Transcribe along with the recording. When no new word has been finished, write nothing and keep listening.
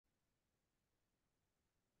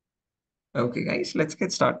Okay, guys, let's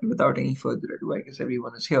get started without any further ado. I guess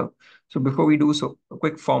everyone is here. So before we do so, a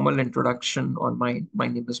quick formal introduction on my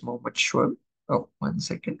name is Mohammed Shoaib. Oh, one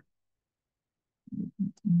second.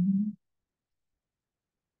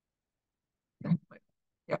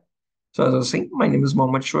 Yeah. So as I was saying, my name is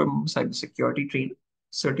Mohammed Shoaib. I'm a cybersecurity trainer,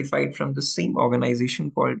 certified from the same organization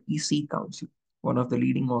called EC Council, one of the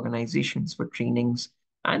leading organizations for trainings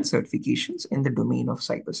and certifications in the domain of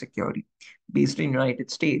cybersecurity, based in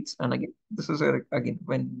United States. And again, this is again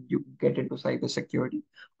when you get into cybersecurity,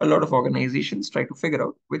 a lot of organizations try to figure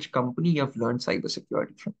out which company you have learned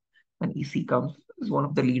cybersecurity from. And EC Council is one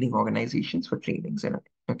of the leading organizations for trainings in it.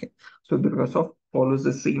 Okay, so DURGASOFT follows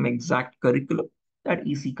the same exact curriculum that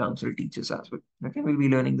EC Council teaches as well. Okay, we'll be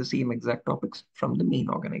learning the same exact topics from the main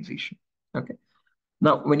organization. Okay.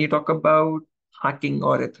 Now, when you talk about hacking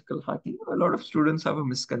or ethical hacking, a lot of students have a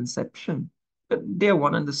misconception that they are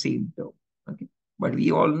one and the same term. Okay. But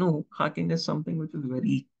we all know hacking is something which is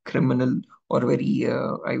very criminal or very,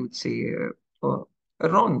 I would say, a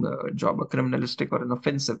wrong job, a criminalistic or an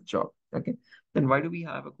offensive job. Okay. Then why do we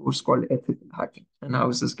have a course called ethical hacking? And how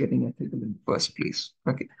is this getting ethical in the first place?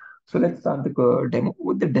 Okay. So let's start the demo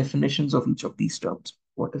with the definitions of each of these terms.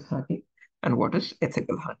 What is hacking and what is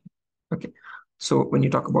ethical hacking? Okay. So when you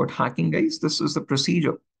talk about hacking, guys, this is the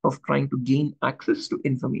procedure of trying to gain access to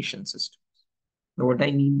information systems. Now, what I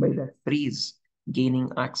mean by that phrase,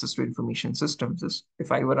 gaining access to information systems, is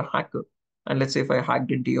if I were a hacker, and let's say if I hacked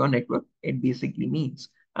into your network, it basically means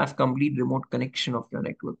I have complete remote connection of your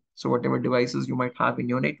network. So whatever devices you might have in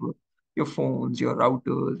your network, your phones, your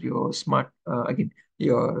routers, your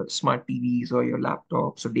your smart TVs or your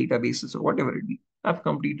laptops or databases or whatever it be, I have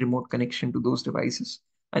complete remote connection to those devices.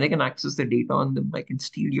 And I can access the data on them. I can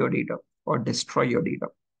steal your data or destroy your data.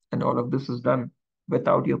 And all of this is done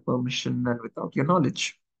without your permission and without your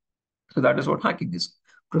knowledge. So that is what hacking is.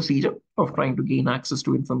 Procedure of trying to gain access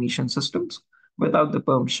to information systems without the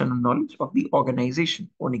permission and knowledge of the organization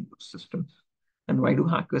owning those systems. And why do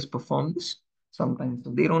hackers perform this? Sometimes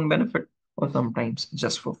for their own benefit or sometimes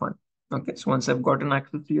just for fun. Okay, so once they've gotten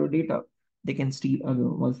access to your data, they can steal,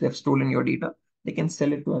 once they've stolen your data, they can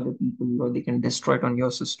sell it to other people or they can destroy it on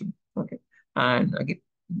your system. Okay, and again,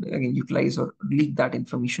 utilize or leak that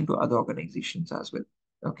information to other organizations as well.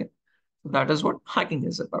 Okay, so that is what hacking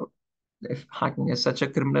is about. If hacking is such a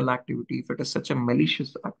criminal activity, if it is such a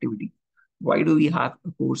malicious activity, why do we have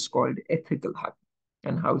a course called ethical hacking?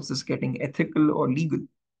 And how is this getting ethical or legal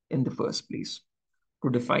in the first place? To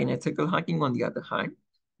define ethical hacking, on the other hand,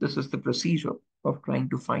 this is the procedure of trying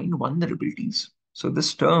to find vulnerabilities. So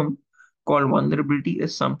this term called vulnerability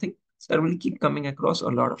is something that will keep coming across a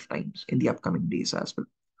lot of times in the upcoming days as well.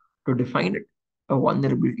 To define it, a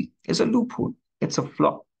vulnerability is a loophole, it's a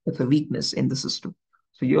flaw, it's a weakness in the system.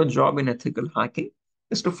 So, your job in ethical hacking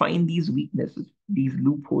is to find these weaknesses, these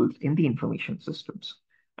loopholes in the information systems.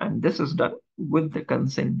 And this is done with the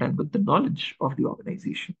consent and with the knowledge of the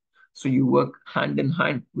organization. So, you work hand in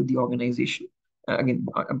hand with the organization,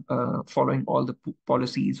 following all the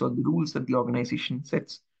policies or the rules that the organization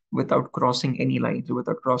sets without crossing any lines or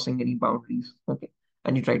without crossing any boundaries. Okay.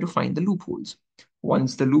 And you try to find the loopholes.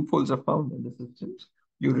 Once the loopholes are found in the systems,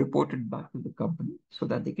 you report it back to the company so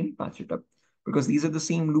that they can patch it up. Because these are the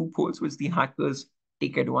same loopholes which the hackers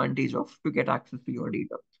take advantage of to get access to your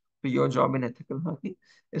data. So your job in ethical hacking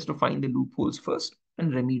is to find the loopholes first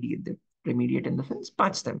and remediate them. Remediate in the sense,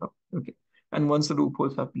 patch them up. Okay. And once the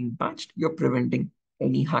loopholes have been patched, you're preventing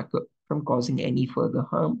any hacker from causing any further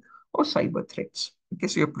harm or cyber threats. Okay.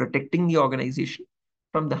 So you're protecting the organization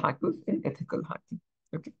from the hackers in ethical hacking.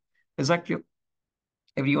 Okay. Is that clear?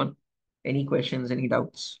 Everyone, any questions, any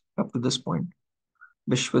doubts up to this point?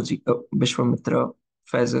 Vishwamitra,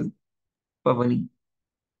 Faisal, Pavani,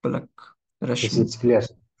 Palak, Yes, Rashmi, it's clear.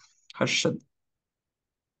 Harshad,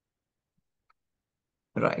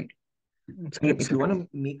 right? It's Again, clear, if sir. you want to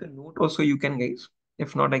make a note also, you can, guys.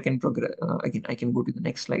 If not, I can progress. Again, I can go to the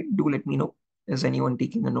next slide. Do let me know. Is anyone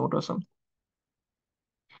taking a note or something?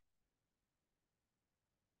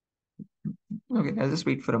 Okay, I'll just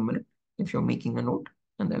wait for a minute if you're making a note,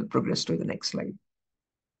 and I'll progress to the next slide.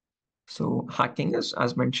 So hacking is,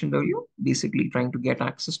 as mentioned earlier, basically trying to get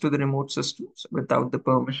access to the remote systems without the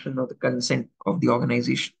permission or the consent of the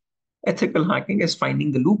organization. Ethical hacking is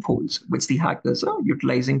finding the loopholes which the hackers are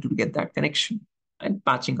utilizing to get that connection and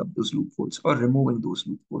patching up those loopholes or removing those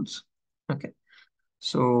loopholes. Okay.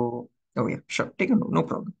 So, oh yeah, sure. Take a note. No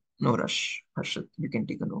problem. No rush. Harshit, you can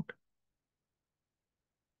take a note.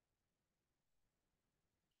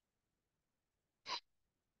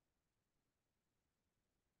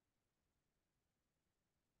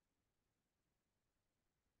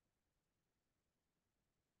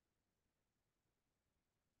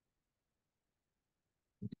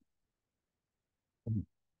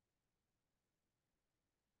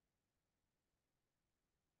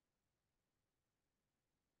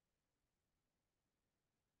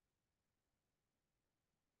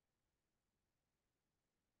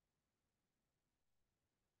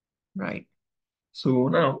 Right. So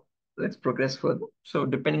now let's progress further. So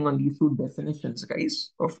depending on these two definitions,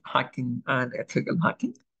 guys, of hacking and ethical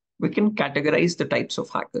hacking, we can categorize the types of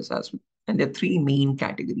hackers as well. And there are three main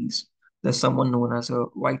categories. There's someone known as a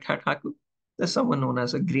white hat hacker, there's someone known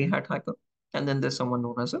as a gray hat hacker, and then there's someone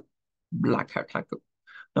known as a black hat hacker.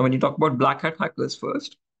 Now, when you talk about black hat hackers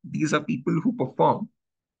first, these are people who perform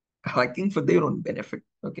hacking for their own benefit,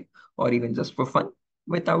 okay, or even just for fun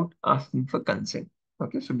without asking for consent.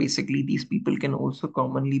 Okay, so basically, these people can also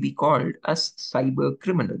commonly be called as cyber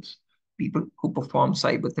criminals, people who perform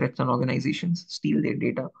cyber threats on organizations, steal their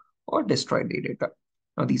data, or destroy their data.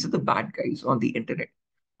 Now, these are the bad guys on the internet.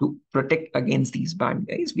 To protect against these bad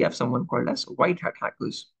guys, we have someone called as white hat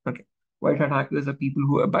hackers. Okay, white hat hackers are people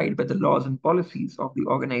who abide by the laws and policies of the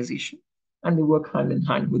organization and they work hand in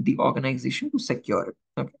hand with the organization to secure it.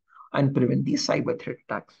 Okay, and prevent these cyber threat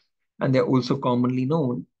attacks. And they're also commonly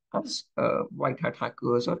known as white hat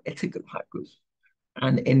hackers or ethical hackers.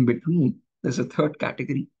 And in between, there's a third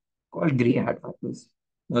category called gray hat hackers.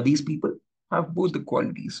 Now, these people have both the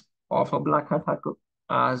qualities of a black hat hacker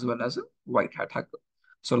as well as a white hat hacker.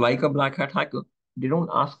 So, like a black hat hacker, they don't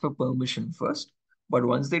ask for permission first, but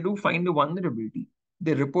once they do find a vulnerability,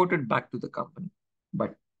 they report it back to the company.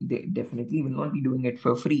 But they definitely will not be doing it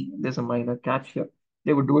for free. There's a minor catch here.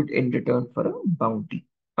 They would do it in return for a bounty.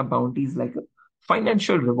 A bounty is like a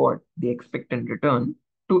financial reward they expect in return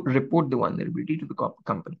to report the vulnerability to the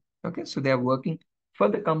company. Okay, so they are working for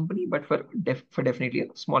the company, but for definitely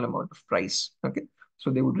a small amount of price. Okay,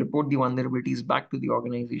 so they would report the vulnerabilities back to the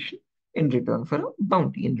organization in return for a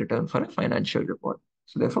bounty, in return for a financial reward.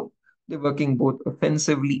 So therefore, they're working both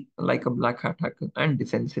offensively like a black hat hacker and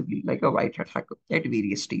defensively like a white hat hacker at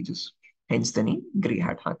various stages. Hence the name gray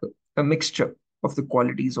hat hacker, a mixture of the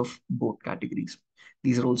qualities of both categories.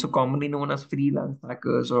 These are also commonly known as freelance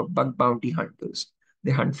hackers or bug bounty hunters.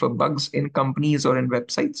 They hunt for bugs in companies or in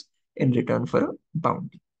websites in return for a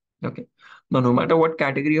bounty. Okay. Now, no matter what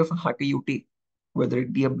category of a hacker you take, whether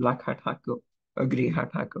it be a black hat hacker, a gray hat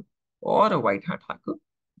hacker, or a white hat hacker,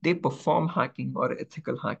 they perform hacking or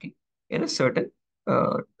ethical hacking in a certain,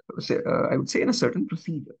 uh, I would say, in a certain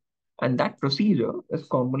procedure. And that procedure is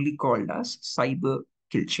commonly called as cyber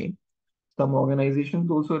kill chain. Some organizations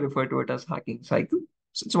also refer to it as hacking cycle.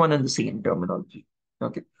 So it's one and the same terminology.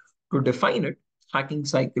 Okay. To define it, hacking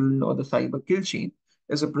cycle or the cyber kill chain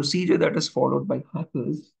is a procedure that is followed by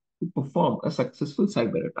hackers to perform a successful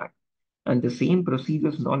cyber attack. And the same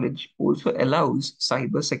procedure's knowledge also allows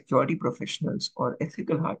cyber security professionals or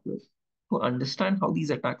ethical hackers to understand how these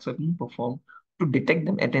attacks are being performed, to detect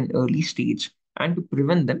them at an early stage, and to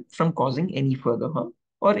prevent them from causing any further harm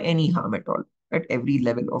or any harm at all at every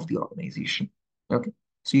level of the organization. Okay.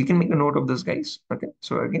 So you can make a note of this, guys. Okay.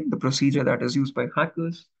 So again, the procedure that is used by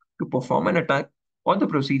hackers to perform an attack or the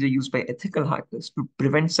procedure used by ethical hackers to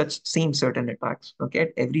prevent such same certain attacks, okay,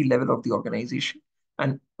 at every level of the organization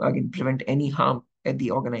and again prevent any harm at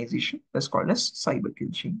the organization is called as cyber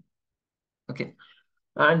kill chain. Okay.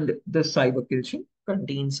 And the cyber kill chain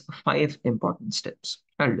contains five important steps.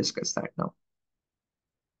 I'll discuss that now.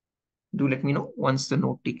 Do let me know once the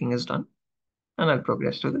note taking is done and I'll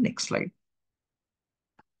progress to the next slide.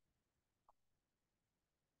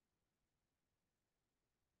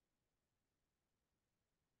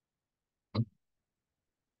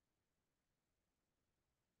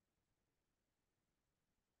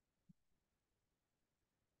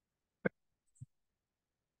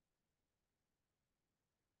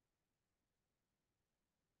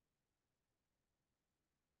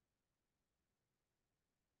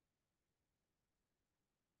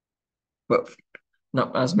 Perfect. Now,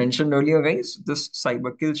 as mentioned earlier, guys, this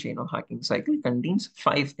cyber kill chain or hacking cycle contains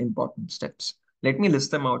five important steps. Let me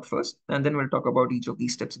list them out first, and then we'll talk about each of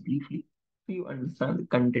these steps briefly so you understand the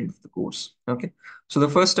content of the course. Okay. So the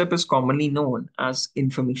first step is commonly known as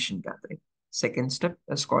information gathering. Second step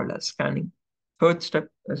is called as scanning. Third step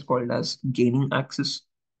is called as gaining access.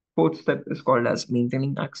 Fourth step is called as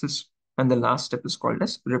maintaining access. And the last step is called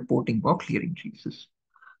as reporting or clearing traces.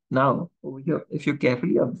 Now, over here, if you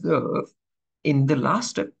carefully observe, in the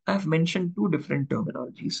last step, I've mentioned two different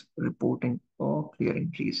terminologies, reporting or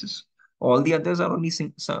clearing traces. All the others are only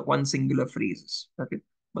one singular phrases, okay?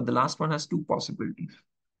 But the last one has two possibilities.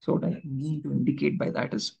 So what I mean to indicate by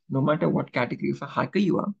that is, no matter what category of a hacker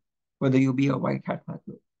you are, whether you be a white hat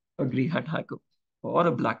hacker, a gray hat hacker, or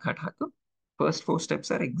a black hat hacker, first four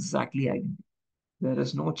steps are exactly identical. There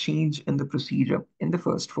is no change in the procedure in the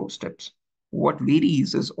first four steps. What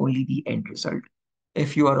varies is only the end result.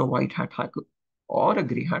 If you are a white hat hacker or a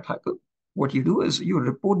gray hat hacker, what you do is you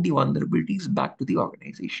report the vulnerabilities back to the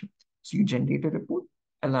organization. So you generate a report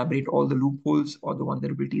elaborate all the loopholes or the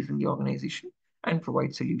vulnerabilities in the organization, and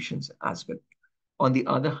provide solutions as well. On the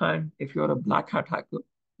other hand, if you're a black hat hacker,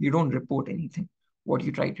 you don't report anything. What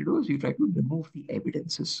you try to do is you try to remove the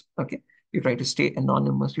evidences. Okay, you try to stay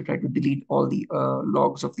anonymous. You try to delete all the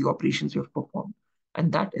logs of the operations you've performed,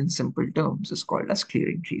 and that, in simple terms, is called as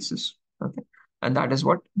clearing traces. Okay, and that is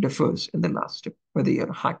what differs in the last step, whether you're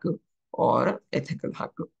a hacker or an ethical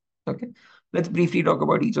hacker. Okay, let's briefly talk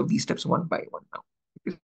about each of these steps one by one now.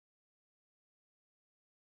 Okay.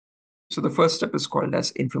 So the first step is called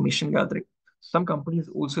as information gathering. Some companies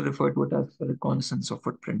also refer to it as the reconnaissance or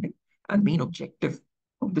footprinting. And main objective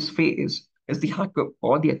of this phase is the hacker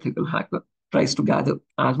or the ethical hacker tries to gather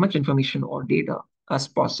as much information or data as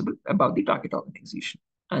possible about the target organization.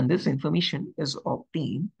 And this information is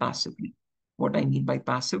obtained passively. What I mean by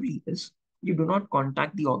passively is you do not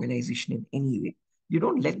contact the organization in any way. You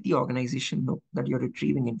don't let the organization know that you're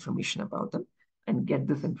retrieving information about them and get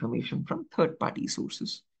this information from third party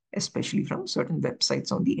sources, especially from certain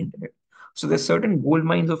websites on the internet. So there's certain gold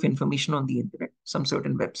mines of information on the internet, some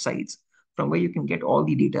certain websites from where you can get all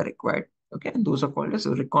the data required. Okay, and those are called as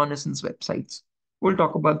reconnaissance websites. We'll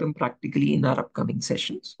talk about them practically in our upcoming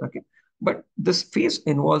sessions. Okay, but this phase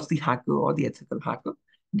involves the hacker or the ethical hacker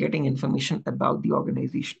getting information about the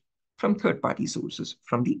organization from third-party sources,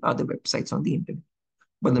 from the other websites on the internet.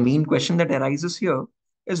 But the main question that arises here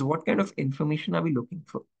is what kind of information are we looking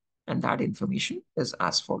for? And that information is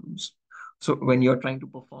as follows. So when you're trying to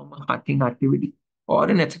perform a hacking activity or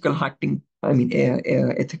an ethical hacking,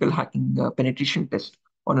 ethical hacking penetration test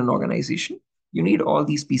on an organization, you need all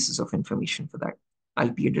these pieces of information for that.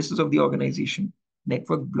 IP addresses of the organization,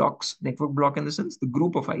 network block in the sense, the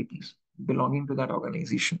group of IPs belonging to that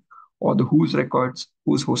organization, or the whose records,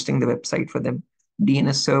 who's hosting the website for them,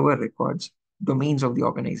 DNS server records, domains of the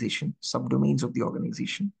organization, subdomains of the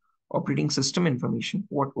organization, operating system information,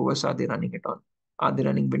 what OS are they running it on? Are they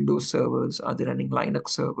running Windows servers? Are they running Linux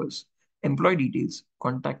servers? Employee details,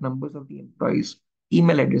 contact numbers of the employees,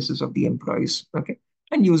 email addresses of the employees, okay?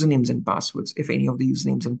 And usernames and passwords. If any of the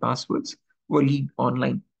usernames and passwords were leaked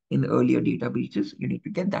online in earlier data breaches, you need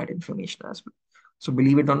to get that information as well. So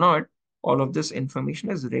believe it or not, all of this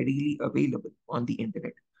information is readily available on the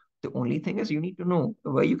internet. The only thing is you need to know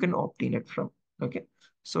where you can obtain it from. Okay.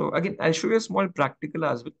 So again, I'll show you a small practical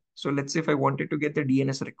as well. So let's say if I wanted to get the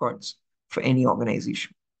DNS records for any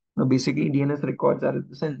organization. Now, basically, DNS records are in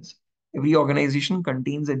the sense every organization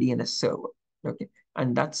contains a DNS server. Okay.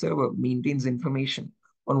 And that server maintains information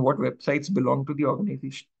on what websites belong to the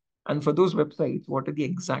organization. And for those websites, what are the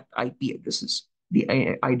exact IP addresses,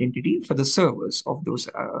 the identity for the servers of those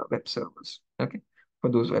web servers. Okay. For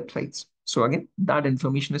those websites. So again, that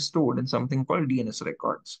information is stored in something called DNS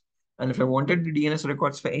records. And if I wanted the DNS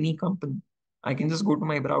records for any company, I can just go to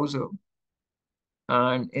my browser.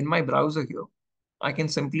 And in my browser here, I can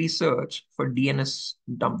simply search for DNS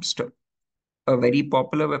dumpster, a very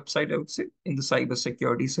popular website, I would say, in the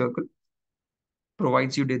cybersecurity circle,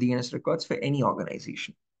 provides you the DNS records for any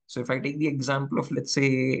organization. So if I take the example of, let's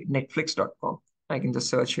say, netflix.com, I can just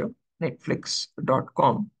search here,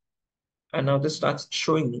 netflix.com. And now this starts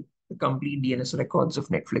showing me the complete DNS records of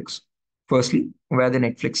Netflix. Firstly, where the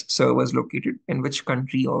Netflix server is located, in which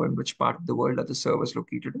country or in which part of the world are the servers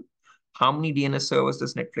located in. How many DNS servers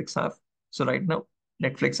does Netflix have? So right now,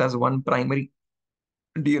 Netflix has one primary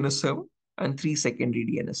DNS server and three secondary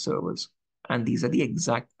DNS servers. And these are the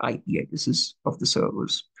exact IP addresses of the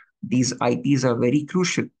servers. These IPs are very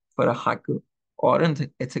crucial for a hacker or an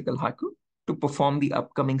ethical hacker to perform the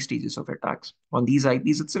upcoming stages of attacks. On these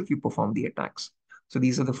IPs itself, you perform the attacks. So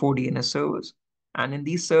these are the four DNS servers. And in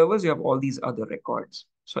these servers, you have all these other records.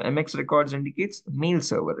 So MX records indicates mail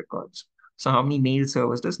server records. So how many mail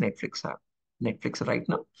servers does Netflix have? Netflix right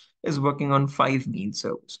now is working on 5 mail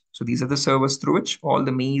servers. So these are the servers through which all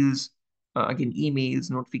the mails, again, emails,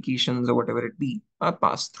 notifications, or whatever it be, are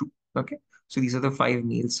passed through. Okay. So these are the 5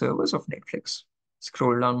 mail servers of Netflix.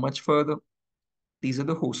 Scroll down much further. These are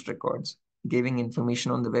the host records giving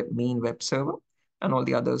information on the main web server and all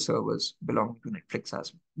the other servers belonging to Netflix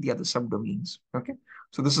as well, the other subdomains. Okay.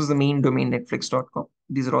 So this is the main domain netflix.com.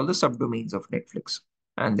 These are all the subdomains of Netflix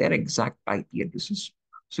and their exact IP addresses.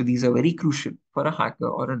 So these are very crucial for a hacker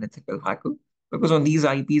or an ethical hacker because on these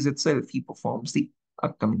IPs itself, he performs the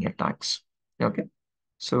upcoming attacks. Okay.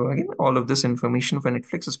 So again, all of this information for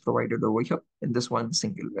Netflix is provided over here in this one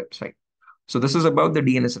single website. So this is about the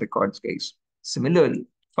DNS records, guys. Similarly,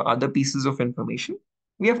 for other pieces of information,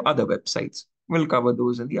 we have other websites. We'll cover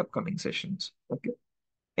those in the upcoming sessions. Okay.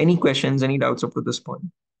 Any questions, any doubts up to this point?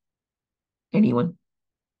 Anyone?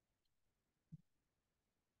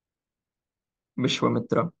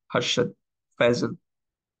 Vishwamitra, Harshad, Faisal.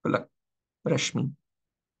 Good luck. Rashmi.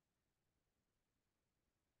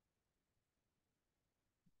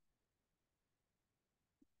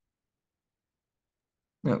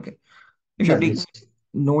 Okay. If you're taking Published.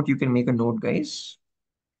 note, you can make a note, guys.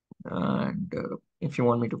 And if you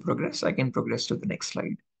want me to progress, I can progress to the next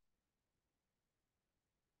slide.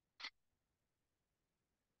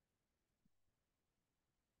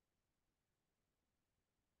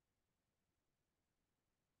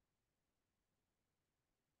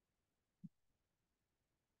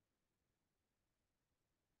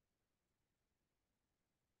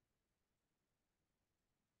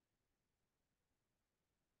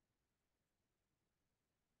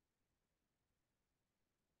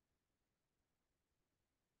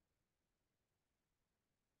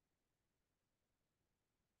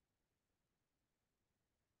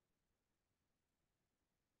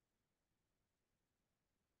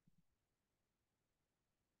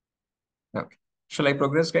 Okay. Shall I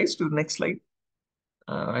progress, guys, to the next slide?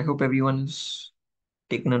 I hope everyone's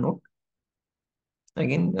taken a note.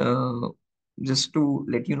 Again, just to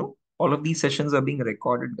let you know, all of these sessions are being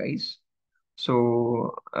recorded, guys.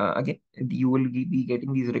 So again, you will be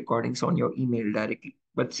getting these recordings on your email directly.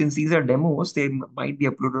 But since these are demos, they might be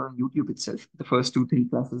uploaded on YouTube itself. The first two, three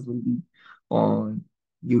classes will be on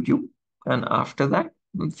YouTube, and after that,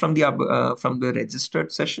 from the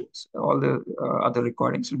registered sessions, all the other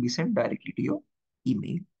recordings will be sent directly to your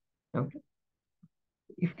email. Okay.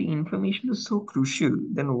 If the information is so crucial,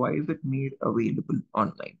 then why is it made available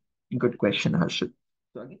online? Good question, Harshit.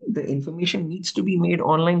 So again, the information needs to be made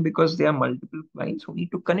online because there are multiple clients who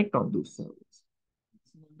need to connect on those servers.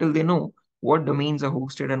 Until they know what domains are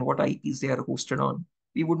hosted and what IPs they are hosted on,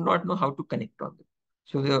 we would not know how to connect on them.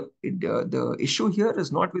 So the issue here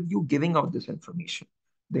is not with you giving out this information.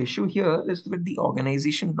 The issue here is with the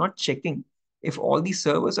organization not checking if all these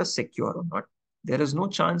servers are secure or not. There is no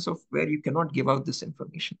chance of where you cannot give out this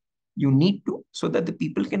information. You need to so that the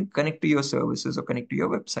people can connect to your services or connect to your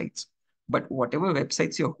websites. But whatever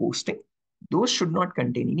websites you're hosting, those should not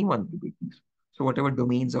contain any vulnerabilities. So whatever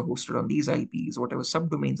domains are hosted on these IPs, whatever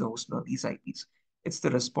subdomains are hosted on these IPs, it's the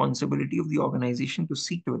responsibility of the organization to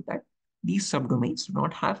see to it that these subdomains do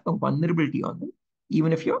not have a vulnerability on them,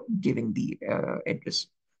 even if you're giving the address.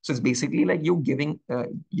 So it's basically like you giving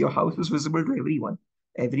your house is visible to everyone.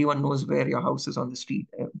 Everyone knows where your house is on the street.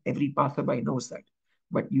 Every passerby knows that.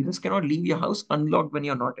 But you just cannot leave your house unlocked when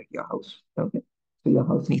you're not at your house. Okay. So your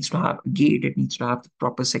house needs to have a gate, it needs to have the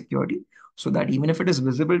proper security so that even if it is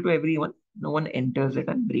visible to everyone, no one enters it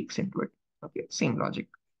and breaks into it. Okay, same logic.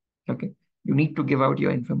 Okay, you need to give out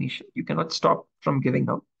your information. You cannot stop from giving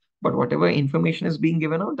out, but whatever information is being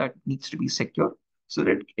given out, that needs to be secure so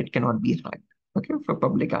that it cannot be hacked. Okay, for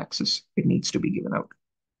public access, it needs to be given out.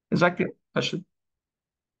 Is that clear, Ashit?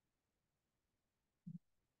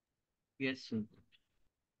 Yes, sir.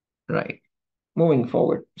 Right. Moving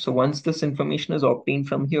forward. So once this information is obtained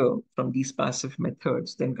from here, from these passive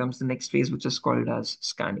methods, then comes the next phase, which is called as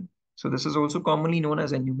scanning. So this is also commonly known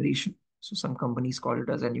as enumeration. So some companies call it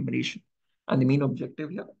as enumeration. And the main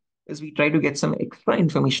objective here is we try to get some extra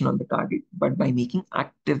information on the target, but by making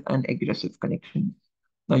active and aggressive connections.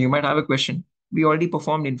 Now you might have a question. We already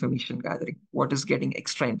performed information gathering. What is getting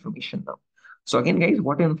extra information now? So again, guys,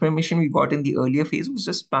 what information we got in the earlier phase was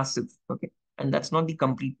just passive. Okay. And that's not the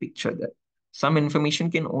complete picture there. Some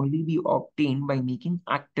information can only be obtained by making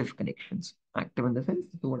active connections. Active in the sense,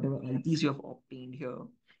 so whatever IPs you have obtained here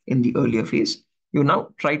in the earlier phase, you now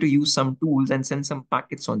try to use some tools and send some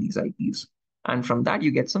packets on these IPs. And from that,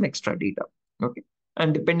 you get some extra data. Okay.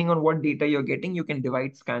 And depending on what data you're getting, you can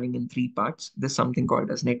divide scanning in three parts. There's something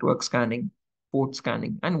called as network scanning, port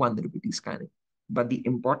scanning, and vulnerability scanning. But the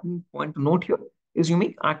important point to note here is you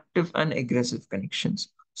make active and aggressive connections.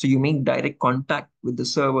 So you make direct contact with the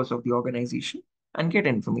servers of the organization and get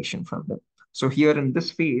information from them. So here in this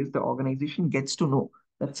phase, the organization gets to know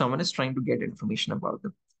that someone is trying to get information about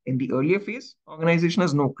them. In the earlier phase, organization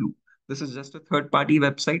has no clue. This is just a third-party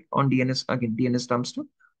website on DNS, again, DNS dumpster,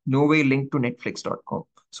 no way linked to netflix.com.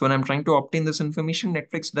 So when I'm trying to obtain this information,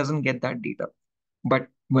 Netflix doesn't get that data. But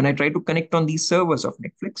when I try to connect on these servers of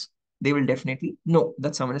Netflix, they will definitely know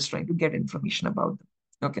that someone is trying to get information about them.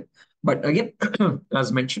 Okay. But again,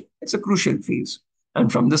 as mentioned, it's a crucial phase.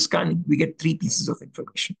 And from the scanning, we get three pieces of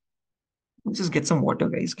information. Let's just get some water,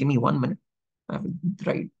 guys. Give me 1 minute. I have a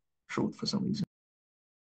dry throat for some reason.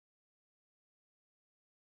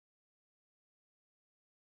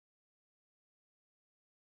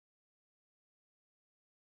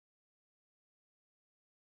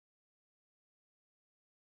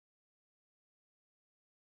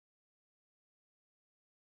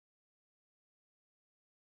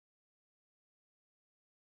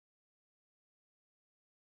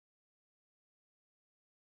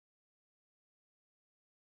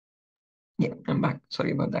 Yeah, I'm back.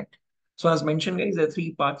 Sorry about that. So as mentioned, guys, there are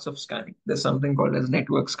three parts of scanning. There's something called as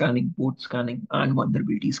network scanning, port scanning, and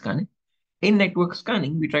vulnerability scanning. In network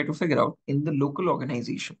scanning, we try to figure out in the local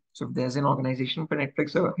organization. So if there's an organization for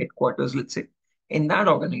Netflix or headquarters, let's say, in that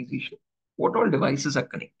organization, what all devices are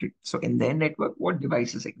connected? So in their network, what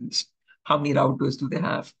devices exist? How many routers do they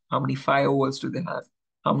have? How many firewalls do they have?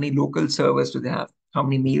 How many local servers do they have? How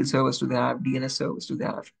many mail servers do they have? DNS servers do they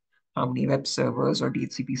have? How many web servers or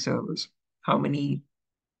DHCP servers? How many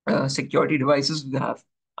security devices do they have?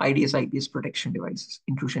 IDS, IPS protection devices,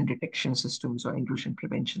 intrusion detection systems, or intrusion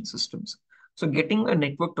prevention systems. So, getting a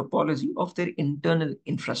network topology of their internal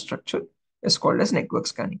infrastructure is called as network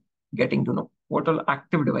scanning. Getting to know what all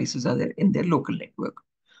active devices are there in their local network.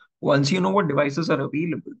 Once you know what devices are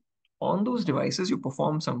available, on those devices, you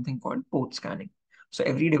perform something called port scanning. So,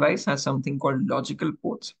 every device has something called logical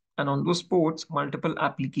ports, and on those ports, multiple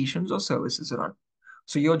applications or services run.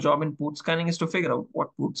 So your job in port scanning is to figure out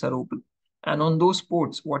what ports are open. And on those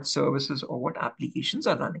ports, what services or what applications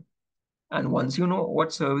are running. And once you know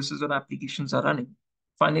what services or applications are running,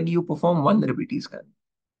 finally you perform vulnerability scanning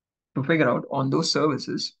to figure out on those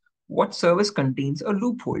services what service contains a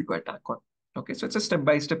loophole to attack on. Okay, so it's a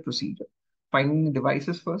step-by-step procedure. Finding the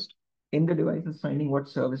devices first. In the devices, finding what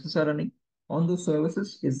services are running. On those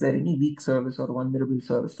services, is there any weak service or vulnerable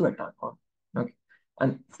service to attack on? Okay.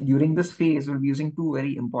 And during this phase, we'll be using two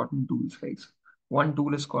very important tools, guys. One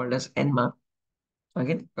tool is called as Nmap.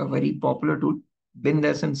 Again, a very popular tool, been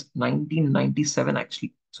there since 1997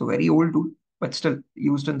 actually. So very old tool, but still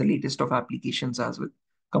used in the latest of applications as well.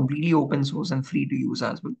 Completely open source and free to use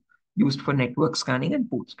as well. Used for network scanning and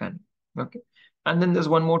port scanning. Okay. And then there's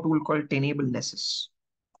one more tool called Tenable Nessus.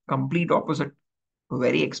 Complete opposite,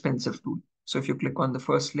 very expensive tool. So if you click on the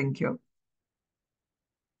first link here,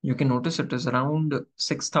 you can notice it is around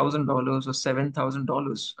 $6,000 or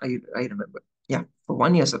 $7,000. I remember. Yeah, for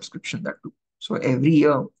 1 year subscription that too. So every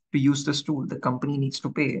year to use this tool, the company needs to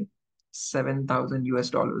pay 7,000 US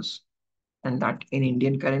dollars, and that in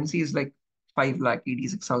Indian currency is like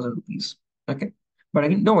 5,86,000 rupees. Okay. But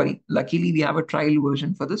again, don't worry. Luckily, we have a trial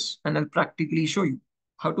version for this, and I'll practically show you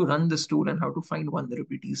how to run this tool and how to find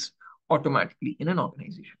vulnerabilities automatically in an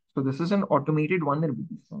organization. So this is an automated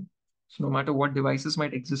vulnerability scan. So no matter what devices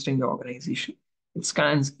might exist in your organization, it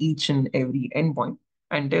scans each and every endpoint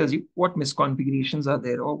and tells you what misconfigurations are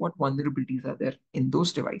there or what vulnerabilities are there in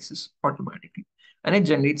those devices automatically. And it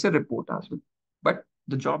generates a report as well. But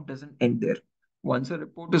the job doesn't end there. Once a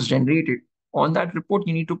report is generated, on that report,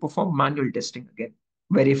 you need to perform manual testing again.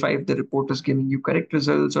 Verify if the report is giving you correct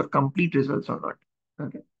results or complete results or not.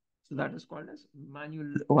 Okay. So that is called as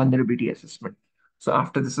manual vulnerability assessment. So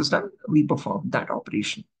after this is done, we perform that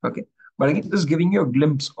operation. Okay. But again, this is giving you a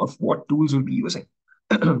glimpse of what tools we'll be using.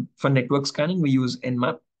 For network scanning, we use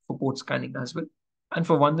Nmap. For port scanning as well. And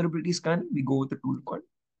for vulnerability scanning, we go with a tool called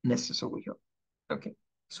Nessus over here. Okay.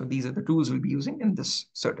 So these are the tools we'll be using in this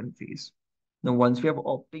certain phase. Now, once we have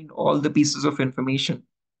obtained all the pieces of information,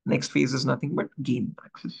 next phase is nothing but gain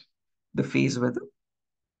access. The phase where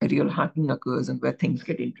the real hacking occurs and where things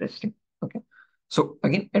get interesting. Okay. So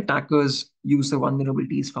again, attackers use the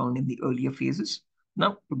vulnerabilities found in the earlier phases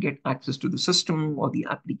now to get access to the system or the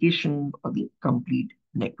application or the complete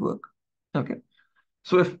network. Okay.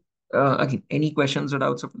 So if again, any questions or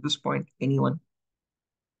doubts up to this point, anyone?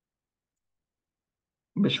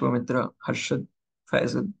 Vishwamitra, Harshad,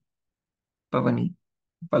 Faisal, Pavani,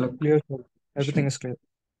 Palak, Clear, sir. Everything Shri. is clear.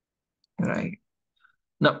 Right.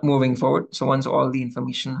 Now, moving forward, so once all the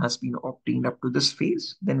information has been obtained up to this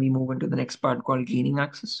phase, then we move into the next part called gaining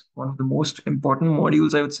access. One of the most important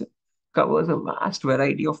modules, I would say, covers a vast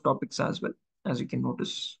variety of topics as well, as you can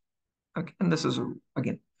notice. Okay, and this is,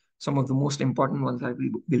 again, some of the most important ones that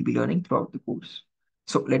we will be learning throughout the course.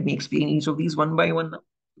 So let me explain each of these one by one now.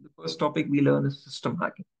 The first topic we learn is system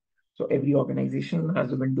hacking. So every organization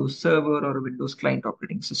has a Windows server or a Windows client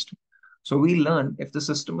operating system. So we learn if the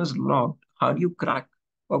system is logged, how do you crack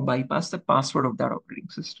or bypass the password of that operating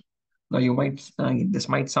system? Now you might, this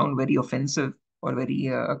might sound very offensive or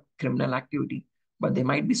very criminal activity, but there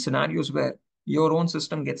might be scenarios where your own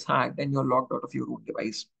system gets hacked and you're logged out of your own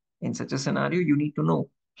device. In such a scenario, you need to know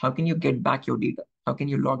how can you get back your data? How can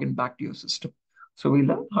you log in back to your system? So we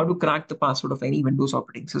learn how to crack the password of any Windows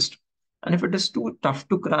operating system. And if it is too tough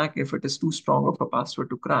to crack, if it is too strong of a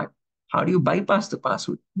password to crack, how do you bypass the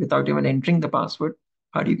password without even entering the password?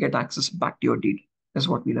 How do you get access back to your data? Is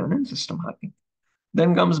what we learn in system hacking.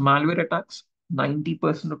 Then comes malware attacks.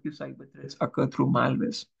 90% of your cyber threats occur through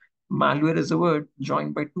malwares. Malware is a word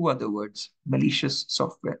joined by two other words, malicious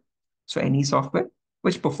software. So any software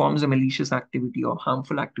which performs a malicious activity or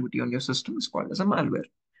harmful activity on your system is called as a malware.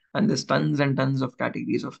 And there's tons and tons of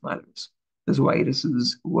categories of malwares. There's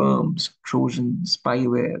viruses, worms, trojans,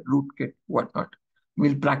 spyware, rootkit, whatnot.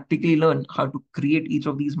 We'll practically learn how to create each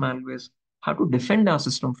of these malwares, how to defend our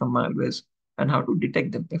system from malwares, and how to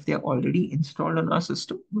detect them if they are already installed on our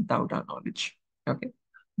system without our knowledge. Okay.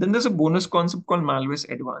 Then there's a bonus concept called malwares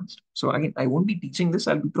advanced. So again, I won't be teaching this,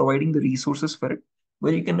 I'll be providing the resources for it,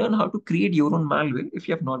 where you can learn how to create your own malware if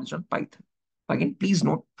you have knowledge on Python. Again, please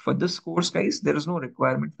note for this course, guys, there is no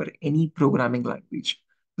requirement for any programming language.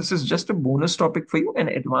 This is just a bonus topic for you, an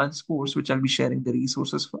advanced course, which I'll be sharing the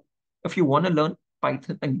resources for. If you want to learn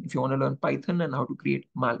Python, and if you want to learn Python and how to create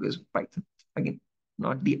malwares with Python, again,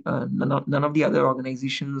 not the none of the other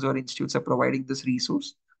organizations or institutes are providing this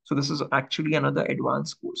resource. So this is actually another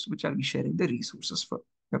advanced course, which I'll be sharing the resources for.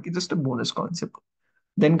 Okay, just a bonus concept.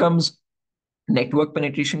 Then comes network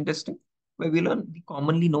penetration testing, where we learn the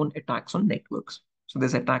commonly known attacks on networks. So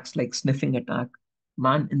there's attacks like sniffing attack,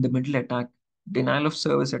 man in the middle attack, denial of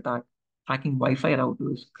service attack, hacking Wi-Fi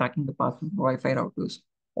routers, cracking the password of Wi-Fi routers.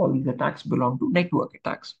 All these attacks belong to network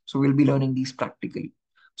attacks. So we'll be learning these practically.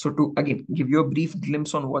 So to again give you a brief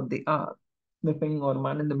glimpse on what they are, sniffing or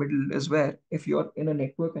man in the middle is where if you're in a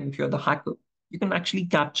network and if you're the hacker, you can actually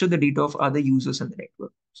capture the data of other users in the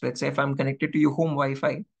network. So let's say if I'm connected to your home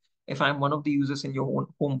Wi-Fi, if I'm one of the users in your own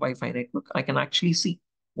home Wi-Fi network, I can actually see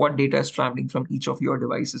what data is traveling from each of your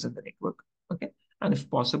devices in the network. Okay. And if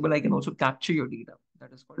possible, I can also capture your data.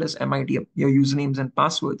 That is called as MITM. Your usernames and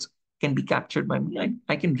passwords can be captured by me.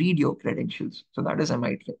 I can read your credentials. So that is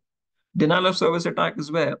MITM. Denial of service attack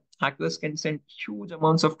is where hackers can send huge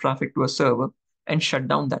amounts of traffic to a server and shut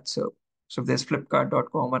down that server. So if there's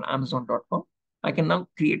Flipkart.com or Amazon.com, I can now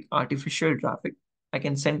create artificial traffic. I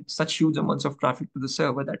can send such huge amounts of traffic to the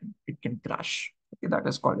server that it can crash. Okay, that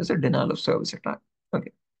is called as a denial of service attack.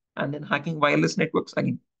 Okay. And then hacking wireless networks,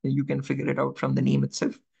 again, you can figure it out from the name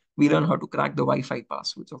itself. We learn how to crack the Wi-Fi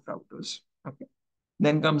passwords of routers. Okay.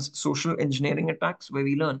 Then comes social engineering attacks, where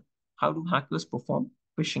we learn how do hackers perform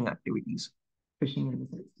phishing activities. Phishing in the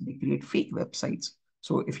sense they create fake websites.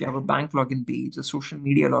 So if you have a bank login page, a social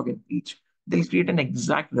media login page, they'll create an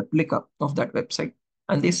exact replica of that website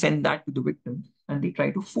and they send that to the victims and they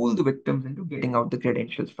try to fool the victims into getting out the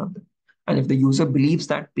credentials from them. And if the user believes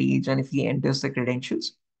that page and if he enters the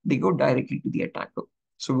credentials, they go directly to the attacker.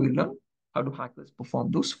 So we learn how do hackers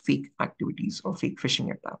perform those fake activities or fake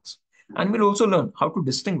phishing attacks. And we'll also learn how to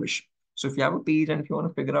distinguish. So if you have a page and if you want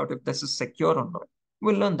to figure out if this is secure or not,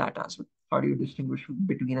 we'll learn that as well. How do you distinguish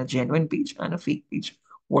between a genuine page and a fake page?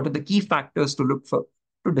 What are the key factors to look for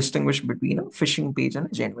to distinguish between a phishing page and a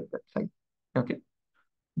genuine website? Okay.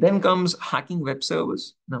 Then comes hacking web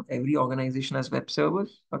servers. Now, every organization has web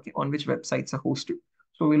servers, okay, on which websites are hosted.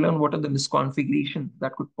 So we learn what are the misconfigurations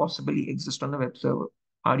that could possibly exist on a web server.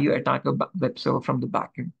 How do you attack a web server from the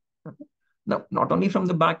backend? Okay. Now, not only from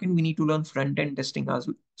the backend, we need to learn front-end testing as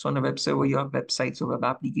well. So on a web server, you have websites or web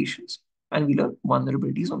applications, and we learn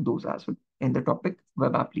vulnerabilities on those as well in the topic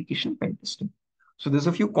web application pen testing. So there's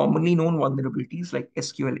a few commonly known vulnerabilities like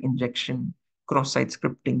SQL injection, cross-site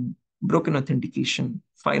scripting, broken authentication,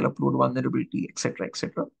 file upload vulnerability, etc.,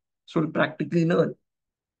 etc. So we'll practically learn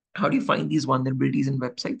how do you find these vulnerabilities in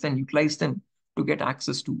websites and utilize them to get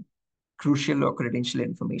access to crucial or credential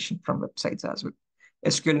information from websites as well.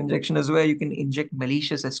 SQL injection is where you can inject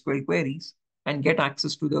malicious SQL queries and get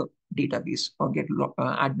access to the database or get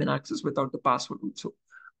admin access without the password also.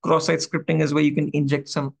 Cross-site scripting is where you can inject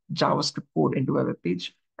some JavaScript code into a web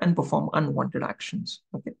page and perform unwanted actions.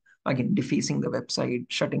 Okay. Again, defacing the website,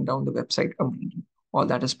 shutting down the website completely. All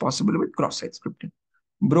that is possible with cross-site scripting.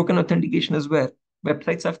 Broken authentication is where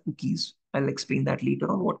websites have cookies. I'll explain that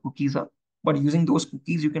later on what cookies are. But using those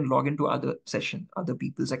cookies, you can log into other session, other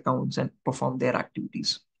people's accounts and perform their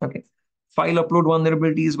activities. Okay. File upload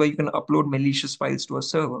vulnerabilities where you can upload malicious files to a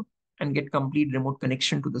server and get complete remote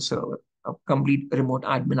connection to the server, complete remote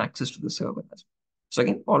admin access to the server. So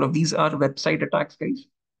again, all of these are website attacks, guys.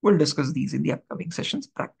 We'll discuss these in the upcoming sessions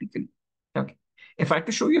practically. Okay. If I had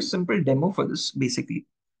to show you a simple demo for this, basically,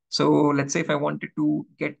 so let's say if I wanted to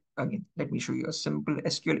get, again, let me show you a simple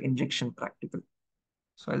SQL injection practical.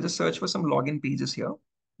 So I'll just search for some login pages here.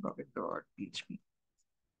 Login.php.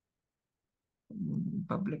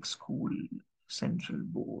 Public school, central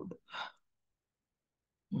board,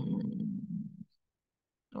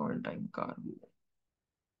 all-time cargo,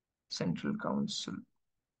 central council.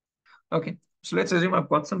 Okay, so let's assume I've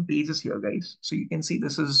got some pages here, guys. So you can see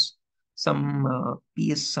this is some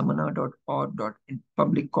pssamana.org.in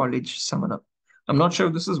public college samana. I'm not sure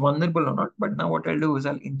if this is vulnerable or not, but now what I'll do is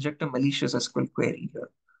I'll inject a malicious SQL query here.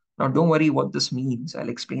 Now, don't worry what this means. I'll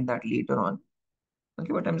explain that later on.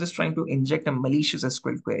 Okay, but I'm just trying to inject a malicious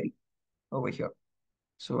SQL query over here.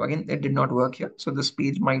 So again, it did not work here. So this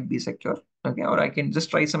page might be secure. Okay, or I can just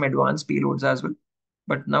try some advanced payloads as well.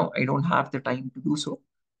 But now I don't have the time to do so.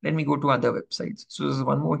 Let me go to other websites. So there's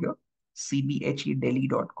one more here,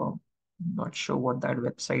 cbhedelhi.com. Not sure what that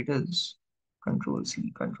website is. Control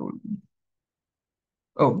C, Control V.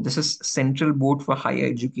 Oh, this is Central Board for Higher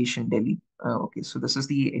Education, Delhi. Okay, so this is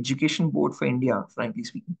the Education Board for India, frankly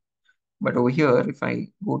speaking. But over here, if I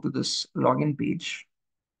go to this login page,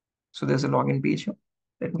 so there's a login page here.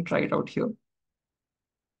 Let me try it out here.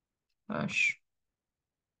 Hash.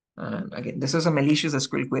 And again, this is a malicious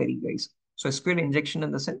SQL query, guys. So SQL injection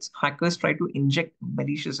in the sense, hackers try to inject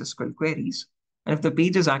malicious SQL queries. And if the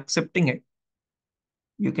page is accepting it,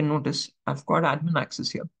 you can notice I've got admin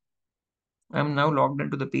access here. I'm now logged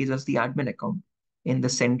into the page as the admin account in the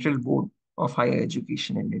Central Board of Higher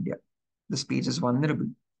Education in India. This page is vulnerable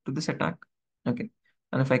to this attack. Okay.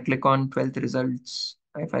 And if I click on 12th results,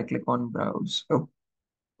 if I click on browse, oh,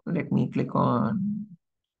 let me click on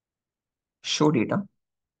show data,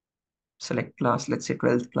 select class, let's say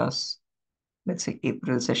 12th class, let's say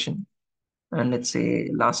April session, and let's say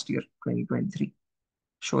last year, 2023,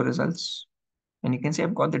 show results. And you can see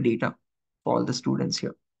I've got the data for all the students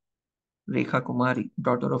here. Rekha Kumari,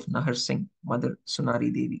 daughter of Nahar Singh, mother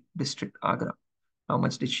Sunari Devi, district Agra. How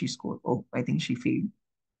much did she score? Oh, I think she failed.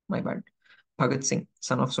 My bad. Bhagat Singh,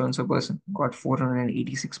 son of so and so person, got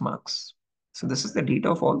 486 marks. So this is the data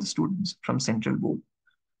of all the students from Central Board.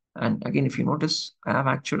 And again, if you notice, I have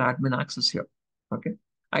actual admin access here. Okay.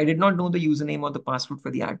 I did not know the username or the password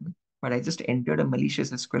for the admin, but I just entered a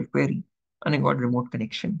malicious SQL query and I got remote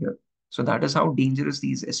connection here. So that is how dangerous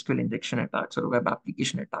these SQL injection attacks or web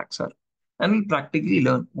application attacks are. And we'll practically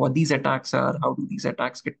learn what these attacks are, how do these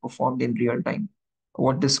attacks get performed in real time,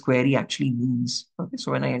 what this query actually means. Okay,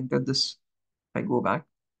 so when I entered this, I go back.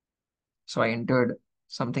 So I entered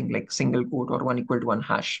something like single quote or one equal to one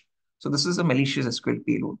hash. So this is a malicious SQL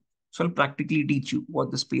payload. So I'll practically teach you what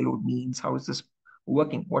this payload means, how is this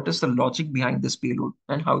working, what is the logic behind this payload,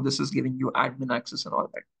 and how this is giving you admin access and all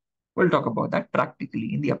that. We'll talk about that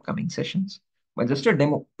practically in the upcoming sessions. But just a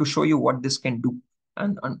demo to show you what this can do.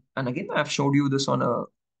 And again, I've showed you this on a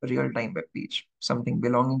real-time web page, something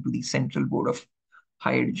belonging to the Central Board of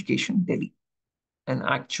Higher Education, Delhi, an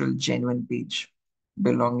actual genuine page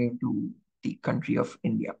belonging to the country of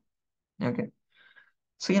India. Okay.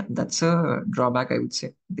 So yeah, that's a drawback, I would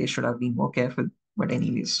say. They should have been more careful. But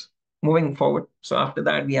anyways, moving forward. So after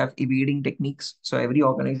that, we have evading techniques. So every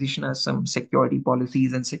organization has some security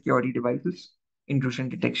policies and security devices, intrusion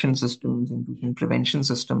detection systems, intrusion prevention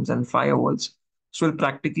systems, and firewalls. So we'll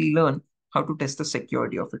practically learn how to test the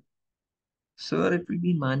security of it. Sir, it will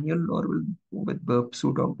be manual or will go with burp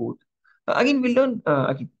suit or both. Again, we'll learn.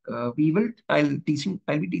 Again, we will. I'll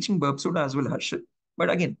be teaching burp suit as well, Harshit. But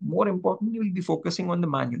again, more importantly, we'll be focusing on the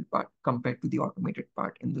manual part compared to the automated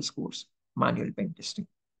part in this course, manual pen testing.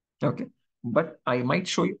 Okay. But I might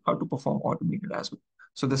show you how to perform automated as well.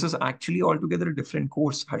 So this is actually altogether a different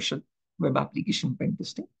course, Harshit, web application pen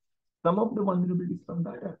testing. Some of the vulnerabilities from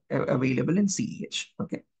that are available in CEH.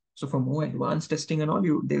 Okay. So for more advanced testing and all,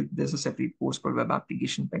 there's a separate course called Web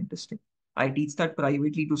Application Pen Testing. I teach that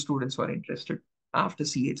privately to students who are interested after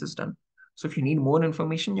CH is done. So if you need more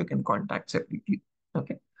information, you can contact separately.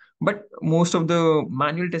 Okay. But most of the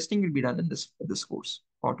manual testing will be done in this course.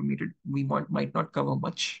 Automated, we might not cover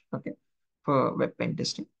much, okay, for web pen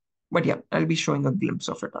testing. But yeah, I'll be showing a glimpse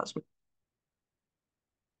of it as well.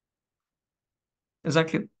 Is that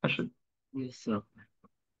clear, Ashwin? Yes, sir.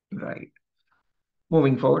 Right.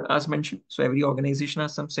 Moving forward, as mentioned, so every organization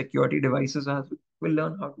has some security devices as well. We'll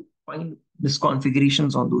learn how to find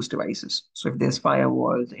misconfigurations on those devices. So if there's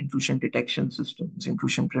firewalls, intrusion detection systems,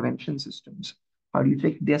 intrusion prevention systems, how do you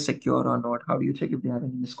check if they're secure or not? How do you check if they have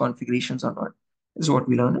any misconfigurations or not? Is what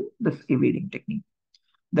we learn in this evading technique.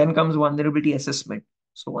 Then comes vulnerability assessment.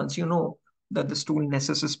 So once you know that this tool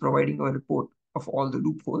Nessus is providing a report of all the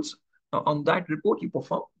loopholes, now on that report you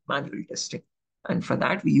perform manual testing. And for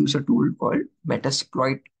that we use a tool called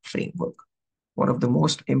Metasploit framework, one of the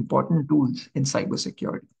most important tools in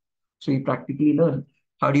cybersecurity. So you practically learn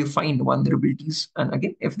how do you find vulnerabilities, and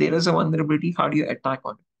again, if there is a vulnerability, how do you attack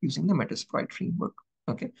on it using the Metasploit framework.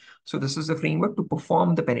 Okay, so this is the framework to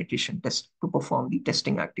perform the penetration test, to perform the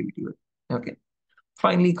testing activity with. Okay.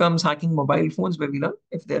 Finally comes hacking mobile phones, where we learn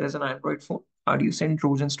if there is an Android phone, how do you send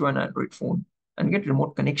Trojans to an Android phone and get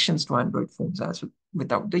remote connections to Android phones as well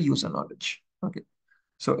without the user knowledge. Okay.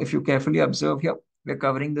 So if you carefully observe here, we're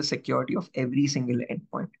covering the security of every single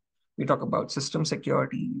endpoint. We talk about system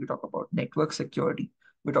security, we talk about network security,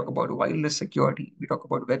 we talk about wireless security, we talk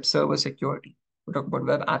about web server security. We talk about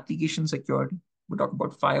web application security. We talk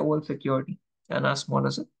about firewall security, and as small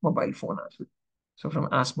as a mobile phone as well. So from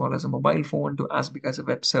as small as a mobile phone to as big as a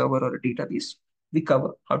web server or a database, we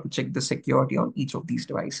cover how to check the security on each of these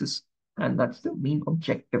devices. And that's the main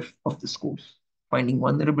objective of this course, finding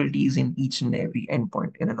vulnerabilities in each and every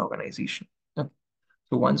endpoint in an organization. Okay.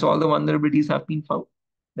 So once all the vulnerabilities have been found,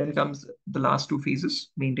 then comes the last two phases,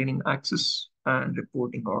 maintaining access and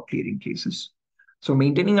reporting or clearing cases. So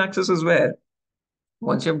maintaining access is where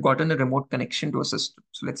once you've gotten a remote connection to a system,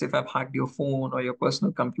 so let's say if I've hacked your phone or your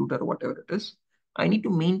personal computer or whatever it is, I need to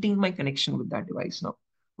maintain my connection with that device now,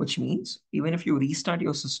 which means even if you restart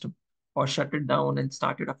your system or shut it down and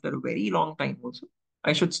start it after a very long time also,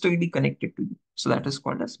 I should still be connected to you. So that is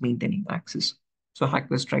called as maintaining access. So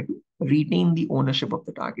hackers try to retain the ownership of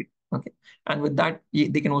the target. Okay. And with that, they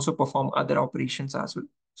can also perform other operations as well.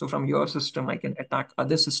 So from your system, I can attack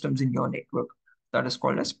other systems in your network. That is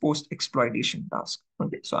called as post-exploitation task.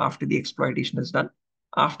 Okay, so after the exploitation is done,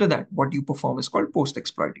 after that, what you perform is called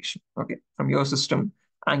post-exploitation. Okay, from your system,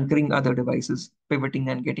 anchoring other devices, pivoting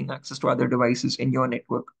and getting access to other devices in your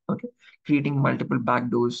network. Okay, creating multiple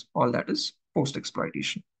backdoors, all that is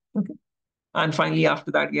post-exploitation. Okay. And finally,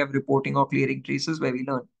 after that, we have reporting or clearing traces where we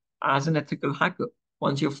learn as an ethical hacker,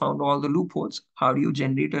 once you've found all the loopholes, how do you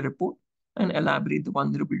generate a report and elaborate the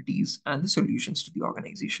vulnerabilities and the solutions to the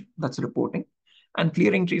organization? That's reporting. And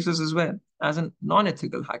clearing traces as well. As a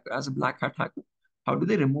non-ethical hacker, as a black hat hacker, how do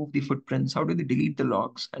they remove the footprints? How do they delete the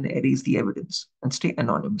logs and erase the evidence and stay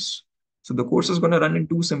anonymous? So the course is going to run in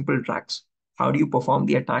two simple tracks. How do you perform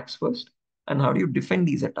the attacks first? And how do you defend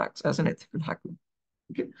these attacks as an ethical hacker?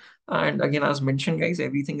 Okay. And again, as mentioned, guys,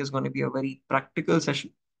 everything is going to be a very practical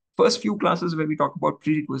session. First few classes where we talk about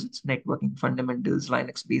prerequisites, networking fundamentals,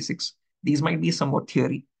 Linux basics, these might be somewhat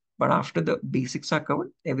theory, but after the basics are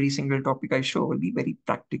covered, every single topic I show will be very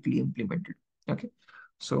practically implemented. Okay.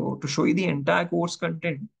 So to show you the entire course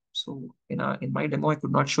content, so in my demo, I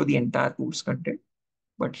could not show the entire course content,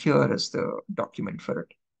 but here is the document for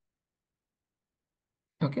it.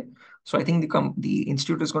 Okay, so I think the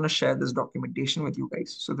institute is going to share this documentation with you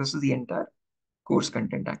guys. So this is the entire course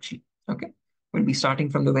content actually. Okay, we'll be starting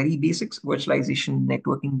from the very basics, virtualization,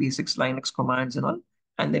 networking basics, Linux commands and all,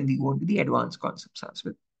 and then we go into the advanced concepts as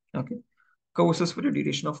well. Okay, courses for a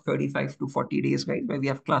duration of 35 to 40 days, guys, where we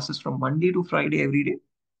have classes from Monday to Friday every day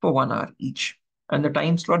for 1 hour each. And the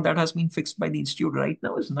time slot that has been fixed by the institute right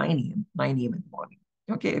now is 9 a.m., 9 a.m. in the morning.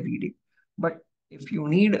 Okay, every day. But if you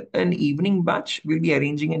need an evening batch, we'll be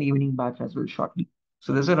arranging an evening batch as well shortly.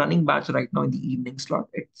 So there's a running batch right now in the evening slot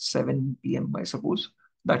at 7 p.m., I suppose.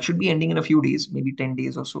 That should be ending in a few days, maybe 10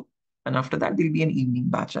 days or so. And after that, there'll be an evening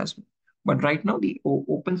batch as well. But right now, the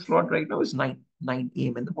open slot right now is 9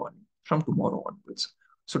 a.m. in the morning from tomorrow onwards.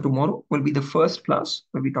 So tomorrow will be the first class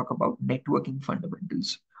where we talk about networking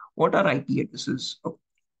fundamentals. What are IP addresses? Oh,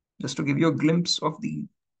 just to give you a glimpse of the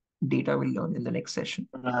data we'll learn in the next session.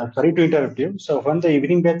 Sorry to interrupt you. So when the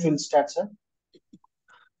evening batch will start, sir?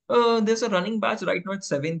 There's a running batch right now at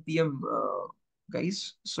 7 p.m.,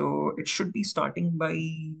 guys. So it should be starting by,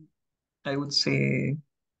 I would say,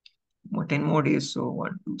 10 more days. So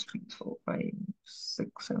 1, 2, 3, 4, 5,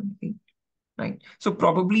 6, 7, 8, 9. So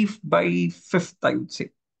probably by 5th, I would say.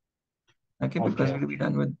 Okay, because we'll be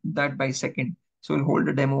done with that by 2nd. So we'll hold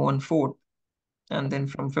a demo on 4th. And then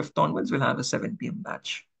from 5th onwards, we'll have a 7 p.m.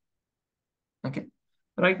 batch. Okay.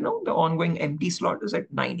 Right now, the ongoing empty slot is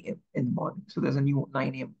at 9 a.m. in the morning. So there's a new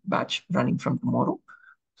 9 a.m. batch running from tomorrow.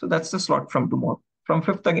 So that's the slot from tomorrow. From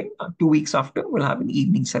 5th again, 2 weeks after, we'll have an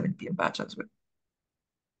evening 7 p.m. batch as well.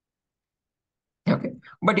 Okay.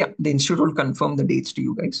 But yeah, the institute will confirm the dates to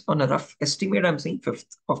you guys. On a rough estimate, I'm saying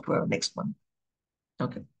 5th of next month.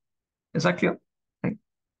 Okay. Is that clear? Right.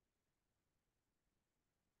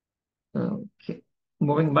 Okay.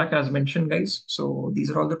 Moving back, as mentioned, guys. So these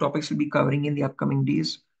are all the topics we'll be covering in the upcoming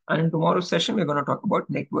days. And in tomorrow's session, we're going to talk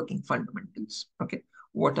about networking fundamentals. Okay.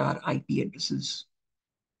 What are IP addresses?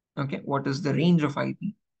 Okay. What is the range of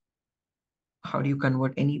IP? How do you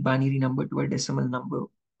convert any binary number to a decimal number?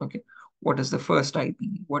 Okay. What is the first IP?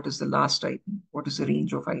 What is the last IP? What is the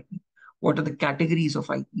range of IP? What are the categories of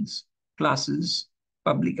IPs? Classes,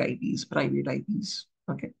 public IPs, private IPs.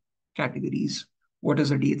 Okay. Categories. What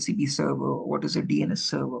is a DHCP server? What is a DNS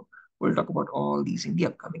server? We'll talk about all these in the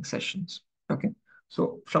upcoming sessions. Okay.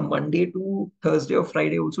 So from Monday to Thursday or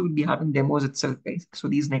Friday also we'll be having demos itself, guys. So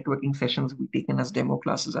these networking sessions will be taken as demo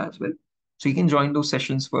classes as well. So you can join those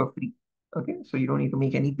sessions for free. Okay, so you don't need to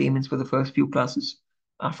make any payments for the first few classes.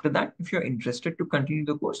 After that, if you're interested to continue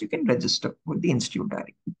the course, you can register with the institute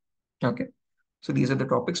directly. Okay, so these are the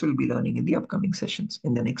topics we'll be learning in the upcoming sessions,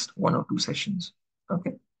 in the next 1 or 2 sessions.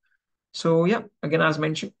 Okay, So yeah, again, as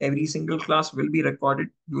mentioned, every single class will be recorded.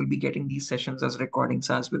 You will be getting these sessions as recordings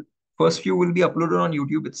as well. First few will be uploaded on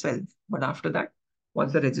YouTube itself, but after that,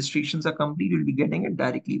 once the registrations are complete, you'll be getting it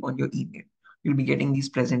directly on your email. You'll be getting these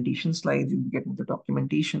presentation slides, you'll be getting the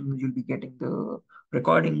documentation, you'll be getting the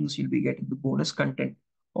recordings, you'll be getting the bonus content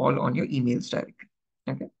all on your emails directly.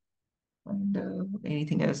 Okay. And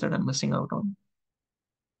anything else that I'm missing out on?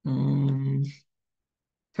 Mm,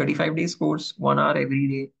 35 days course, 1 hour every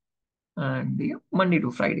day, and yeah, Monday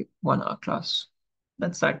to Friday, 1 hour class.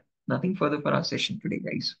 That's that. Nothing further for our session today,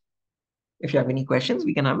 guys. If you have any questions,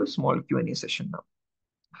 we can have a small Q&A session now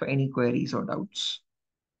for any queries or doubts.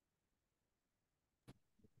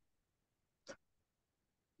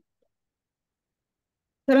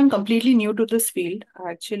 Sir, I'm completely new to this field.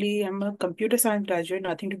 Actually, I'm a computer science graduate,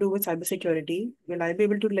 nothing to do with cybersecurity. Will I be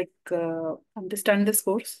able to understand this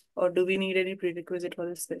course, or do we need any prerequisite for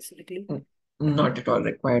this specifically? Not at all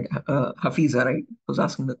required. Hafiza, right? Was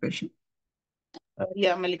asking the question.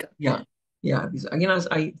 Yeah, Malika. Yeah, yeah. Again, as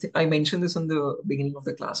I mentioned this in the beginning of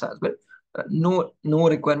the class as well. No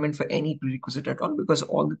requirement for any prerequisite at all because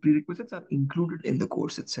all the prerequisites are included in the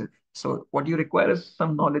course itself. So what you require is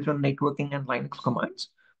some knowledge on networking and Linux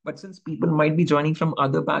commands. But since people might be joining from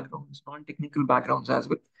other backgrounds, non-technical backgrounds as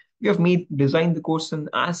well, we have made design the course in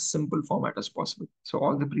as simple format as possible. So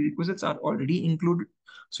all the prerequisites are already included.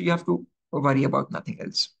 So you have to worry about nothing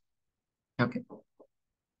else. Okay.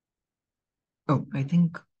 Oh, I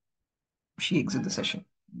think she exit the session.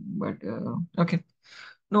 But okay.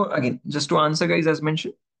 No, again, just to answer, guys, as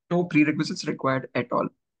mentioned, no prerequisites required at all.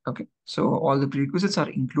 Okay. So all the prerequisites are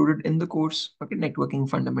included in the course. Okay. Networking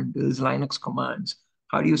fundamentals, Linux commands.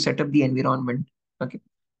 How do you set up the environment? Okay.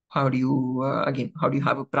 How do you, again, how do you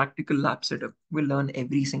have a practical lab setup? We'll learn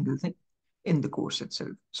every single thing in the course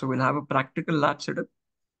itself. So we'll have a practical lab setup.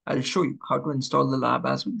 I'll show you how to install the lab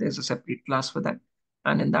as well. There's a separate class for that.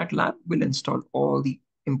 And in that lab, we'll install all the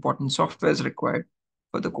important softwares required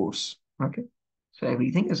for the course. Okay. So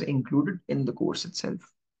everything is included in the course itself.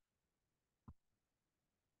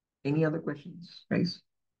 Any other questions, guys?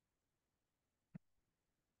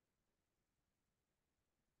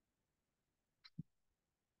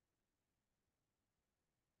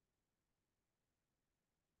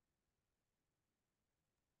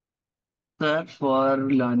 Sir, for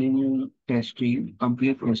learning testing,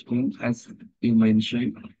 complete testing, as you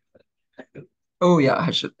mentioned. Oh yeah,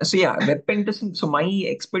 Harshal. So yeah, web pen testing. So my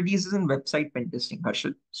expertise is in website pen testing,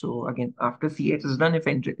 Harshal. So again, after CH is done,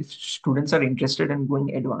 if students are interested in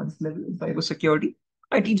going advanced level in cybersecurity,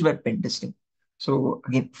 I teach web pen testing. So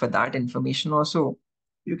again, for that information also,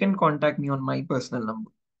 you can contact me on my personal number,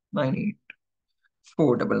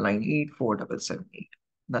 9849984778.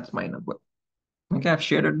 That's my number. Okay, I've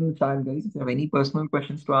shared it in the chat, guys. If you have any personal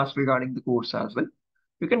questions to ask regarding the course as well,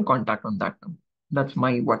 you can contact on that number. That's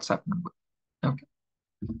my WhatsApp number. Okay.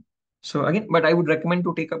 So again, but I would recommend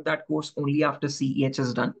to take up that course only after CEH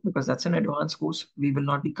is done because that's an advanced course. We will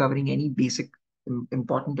not be covering any basic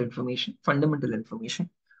important information, fundamental information.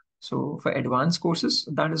 So for advanced courses,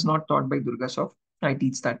 that is not taught by DurgaSoft. I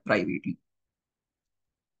teach that privately.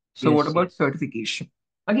 So what Yes, about certification?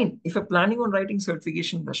 Again, if you're planning on writing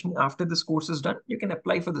certification, Rashmi, after this course is done, you can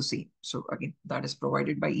apply for the same. So again, that is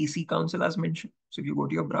provided by EC Council as mentioned. So if you go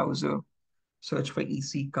to your browser, search for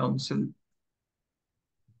EC Council,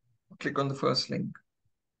 click on the first link.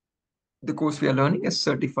 The course we are learning is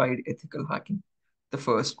Certified Ethical Hacking, the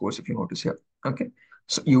first course if you notice here. Okay.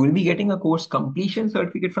 So you will be getting a course completion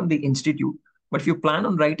certificate from the institute. But if you plan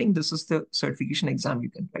on writing, this is the certification exam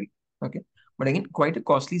you can write. Okay. But again, quite a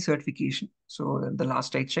costly certification. So the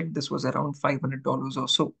last I checked, this was around $500 or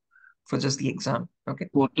so for just the exam. Okay.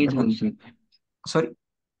 But 40,000. sorry.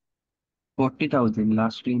 40,000.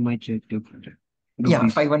 Last time I checked it. Yeah,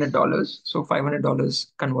 Rupees. $500. So $500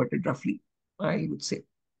 converted roughly, I would say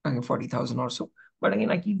 40,000 or so. But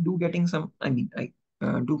again, I keep do getting some, I mean, I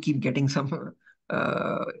do keep getting some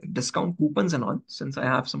discount coupons and all since I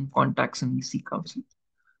have some contacts in the C Council.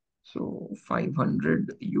 So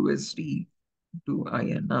 500 USD to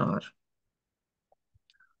INR,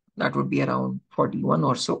 that would be around 41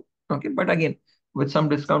 or so. Okay. But again, with some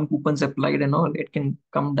discount coupons applied and all, it can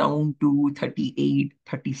come down to 38,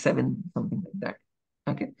 37, something like that.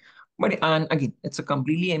 Okay. But and again, it's a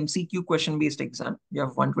completely MCQ question based exam. You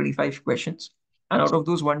have 125 questions. And out of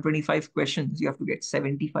those 125 questions, you have to get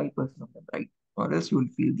 75% of them right, or else you will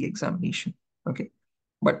fail the examination. Okay.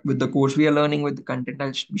 But with the course we are learning, with the content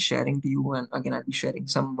I'll be sharing to you, and again, I'll be sharing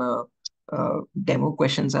some demo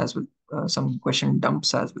questions as well, some question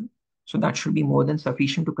dumps as well. So that should be more than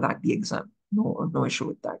sufficient to crack the exam. No issue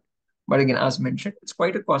with that. But again, as mentioned, it's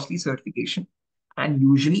quite a costly certification. And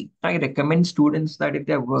usually, I recommend students that if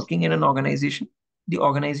they're working in an organization, the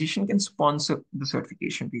organization can sponsor the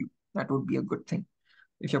certification to you. That would be a good thing.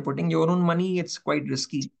 If you're putting your own money, it's quite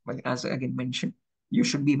risky. But as I again mentioned, you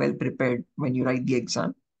should be well prepared when you write the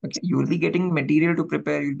exam. Okay, you will be getting material to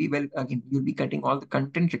prepare. You'll be getting all the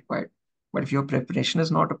content required. But if your preparation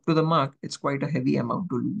is not up to the mark, it's quite a heavy amount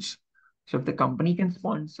to lose. So if the company can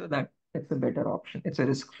sponsor that, it's a better option. It's a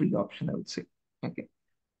risk-free option, I would say. Okay.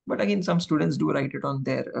 But again, some students do write it on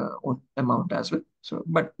their own amount as well. So,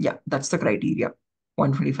 but yeah, that's the criteria.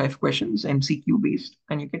 125 questions, MCQ based,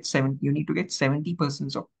 and you need to get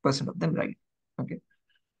 70% of them right. Okay.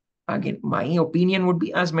 Again, my opinion would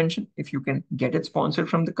be as mentioned, if you can get it sponsored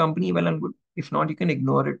from the company, well and good. If not, you can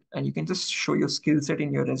ignore it and you can just show your skill set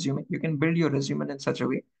in your resume. You can build your resume in such a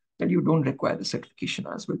way that you don't require the certification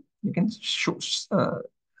as well. You can show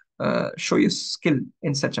your skill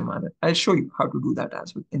in such a manner. I'll show you how to do that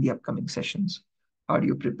as well in the upcoming sessions. How do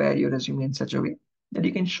you prepare your resume in such a way that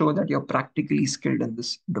you can show that you're practically skilled in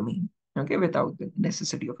this domain, okay, without the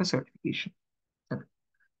necessity of a certification. Okay.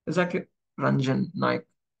 Exactly. Ranjan Naik.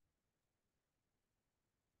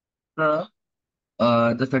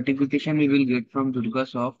 Uh, the certification we will get from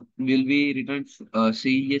DurgaSoft will be written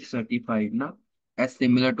CES certified, na? As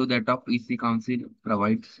similar to that of EC Council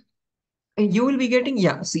provides. And you will be getting,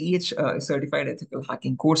 yeah, CEH certified ethical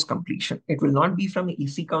hacking course completion. It will not be from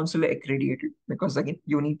EC Council accredited because again,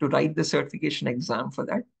 you need to write the certification exam for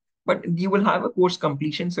that. But you will have a course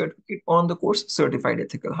completion certificate on the course certified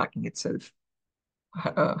ethical hacking itself.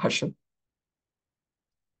 Harshad.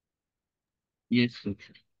 Yes, sir.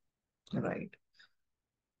 Right.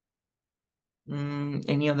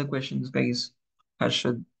 Any other questions, guys?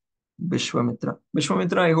 Harshad, Vishwamitra.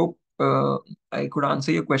 Vishwamitra, I hope I could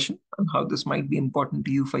answer your question on how this might be important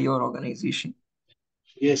to you for your organization.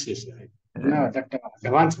 Yes, yes. Right. No, that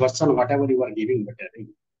advanced version, whatever you are giving, but I think.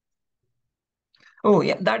 Oh,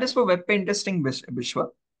 yeah, that is for web pen testing, Vishwa.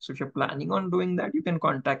 So if you're planning on doing that, you can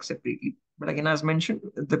contact separately. But again, as mentioned,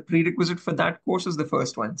 the prerequisite for that course is the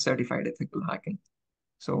first one, certified ethical hacking.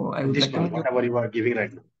 So I would This one, recommend you, whatever you are giving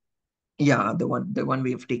right now. yeah, the one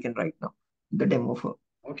we have taken right now, the demo for.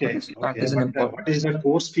 Okay, Okay, so that okay. is an But important. what is the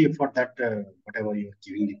course fee for that, whatever you are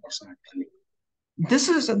giving the person actually? This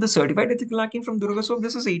is the certified ethical hacking from DurgaSoft.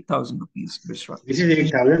 This is 8,000 rupees, Vishwa. This is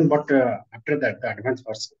 8,000, but after that, the advanced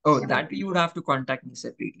version, Oh, whatever. that you would have to contact me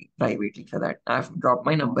separately, privately for that. I've dropped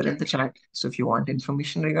my number Okay, in the chat. So if you want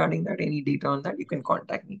information regarding that, any data on that, you can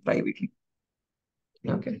contact me privately.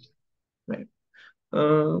 Okay, okay. right.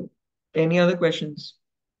 Uh, any other questions?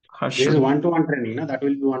 There is Harshad. one-to-one training, no? That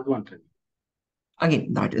will be one-to-one training.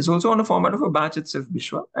 Again, that is also on a format of a batch itself,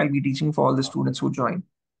 Vishwa. I'll be teaching for all the students who join.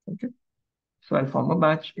 Okay. So I'll form a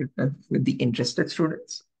batch with the interested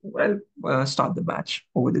students. I'll start the batch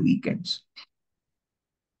over the weekends.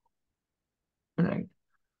 All right.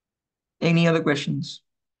 Any other questions?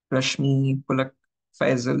 Rashmi, Pulak,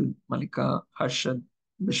 Faisal, Malika, Harshad,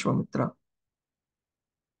 Vishwamitra.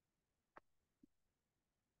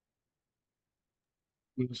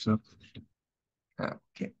 Yes, sir.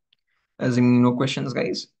 Okay. Assuming no questions,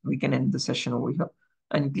 guys, we can end the session over here.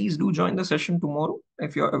 And please do join the session tomorrow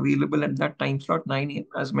if you're available at that time slot, 9 a.m.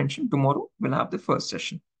 As mentioned, tomorrow we'll have the first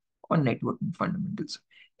session on networking fundamentals.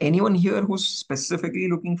 Anyone here who's specifically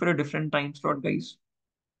looking for a different time slot, guys?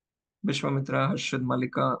 Vishwamitra, Harshad,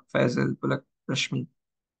 Malika, Faisal, Pulak, Rashmi.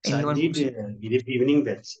 Anyone Sanjeev, who's evening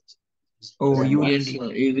batch. oh, you Yes, need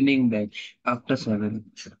sir. Evening batch after 7.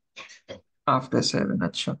 after 7.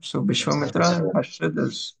 Acha. So Yes, after Vishwamitra and 7. Harshad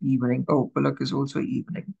is evening. Oh, Pulak is also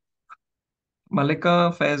evening.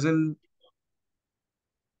 Malika, Faisal,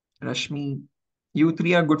 Rashmi, you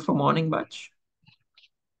three are good for morning batch.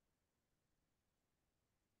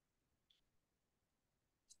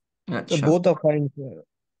 So Acha. both are fine. Sir.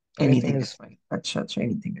 Anything Anything is is fine. Acha.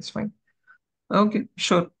 Anything is fine. Okay,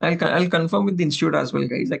 sure. I'll confirm with the institute as well,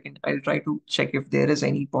 guys. I'll try to check if there is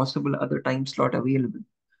any possible other time slot available.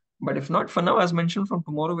 But if not, for now, as mentioned, from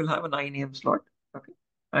tomorrow we'll have a 9 a.m. slot. Okay.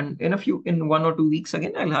 And in 1 or 2 weeks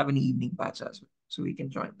again, I'll have an evening batch as well. So we can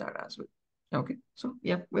join that as well. Okay. So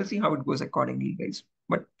yeah, we'll see how it goes accordingly, guys.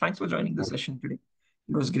 But thanks for joining the session today.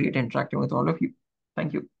 It was great interacting with all of you.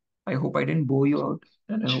 Thank you. I hope I didn't bore you out,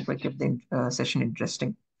 and I hope I kept the session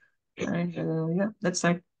interesting. And yeah, that's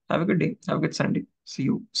that. Have a good day. Have a good Sunday. See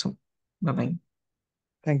you soon. Bye bye.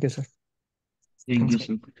 thank you, sir. Thank Thanks,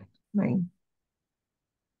 you, guys. sir. Bye.